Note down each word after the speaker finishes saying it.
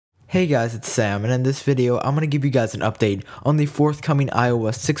Hey guys, it's Sam, and in this video, I'm going to give you guys an update on the forthcoming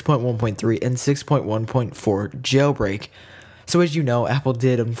iOS 6.1.3 and 6.1.4 jailbreak. So as you know, Apple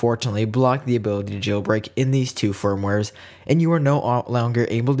did unfortunately block the ability to jailbreak in these two firmwares, and you are no longer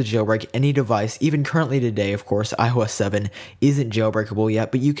able to jailbreak any device. Even currently today, of course, iOS 7 isn't jailbreakable yet,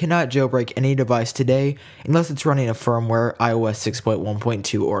 but you cannot jailbreak any device today unless it's running a firmware iOS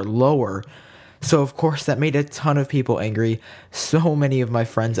 6.1.2 or lower. So of course that made a ton of people angry. So many of my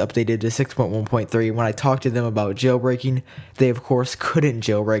friends updated to 6.1.3. When I talked to them about jailbreaking, they of course couldn't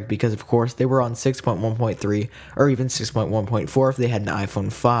jailbreak because of course they were on 6.1.3 or even 6.1.4 if they had an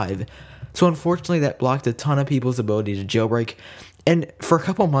iPhone 5. So unfortunately that blocked a ton of people's ability to jailbreak. And for a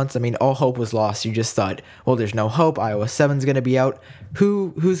couple months, I mean, all hope was lost. You just thought, well, there's no hope. iOS 7 is going to be out.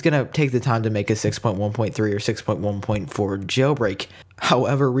 Who's going to take the time to make a 6.1.3 or 6.1.4 jailbreak?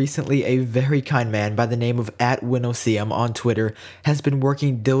 However, recently, a very kind man by the name of @Winocm on Twitter has been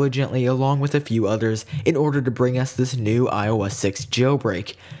working diligently along with a few others in order to bring us this new iOS 6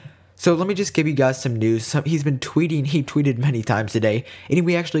 jailbreak. So let me just give you guys some news. He's been tweeting, he tweeted many times today, and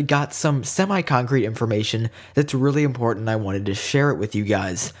we actually got some semi-concrete information that's really important. I wanted to share it with you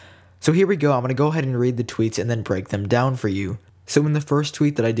guys. So here we go. I'm going to go ahead and read the tweets and then break them down for you. So in the first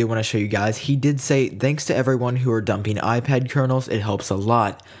tweet that I do want to show you guys, he did say, "Thanks to everyone who are dumping iPad kernels, it helps a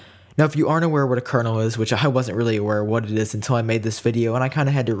lot." Now, if you aren't aware what a kernel is, which I wasn't really aware what it is until I made this video, and I kind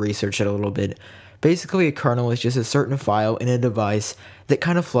of had to research it a little bit. Basically, a kernel is just a certain file in a device that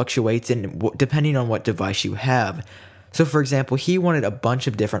kind of fluctuates depending on what device you have. So for example, he wanted a bunch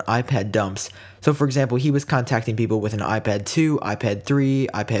of different iPad dumps. So for example, he was contacting people with an iPad 2, iPad 3,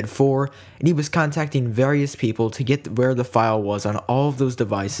 iPad 4, and he was contacting various people to get where the file was on all of those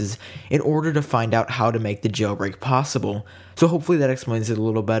devices in order to find out how to make the jailbreak possible. So hopefully that explains it a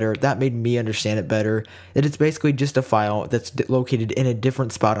little better. That made me understand it better, that it's basically just a file that's located in a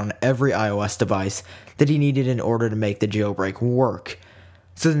different spot on every iOS device that he needed in order to make the jailbreak work.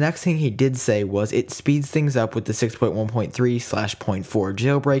 So the next thing he did say was it speeds things up with the 6.1.3/.4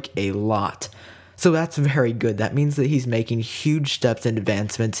 jailbreak a lot. So that's very good. That means that he's making huge steps and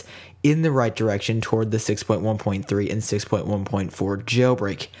advancements in the right direction toward the 6.1.3 and 6.1.4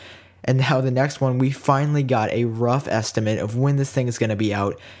 jailbreak. And now the next one, we finally got a rough estimate of when this thing is going to be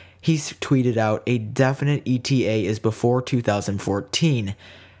out. He's tweeted out a definite ETA is before 2014.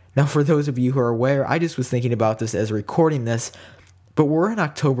 Now for those of you who are aware, I just was thinking about this as recording this, but we're on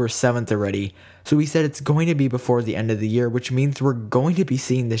October 7th already, so we said it's going to be before the end of the year, which means we're going to be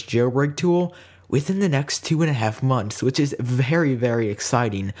seeing this jailbreak tool within the next 2.5 months, which is very, very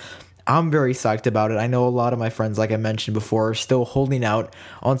exciting. I'm very psyched about it. I know a lot of my friends, like I mentioned before, are still holding out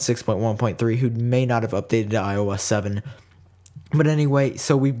on 6.1.3 who may not have updated to iOS 7. But anyway,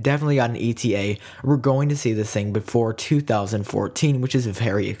 so we've definitely got an ETA. We're going to see this thing before 2014, which is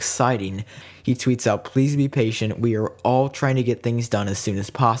very exciting. He tweets out, "Please be patient. We are all trying to get things done as soon as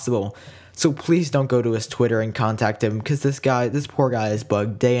possible." So please don't go to his Twitter and contact him, because this poor guy is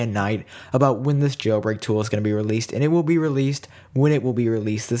bugged day and night about when this jailbreak tool is going to be released, and it will be released when it will be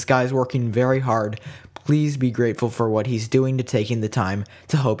released. This guy's working very hard. Please be grateful for what he's doing to taking the time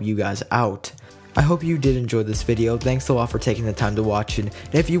to help you guys out. I hope you did enjoy this video. Thanks a lot for taking the time to watch it. And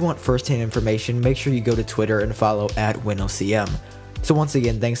if you want first-hand information, make sure you go to Twitter and follow @Winocm. So once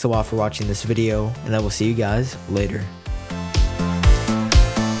again, thanks a lot for watching this video, and I will see you guys later.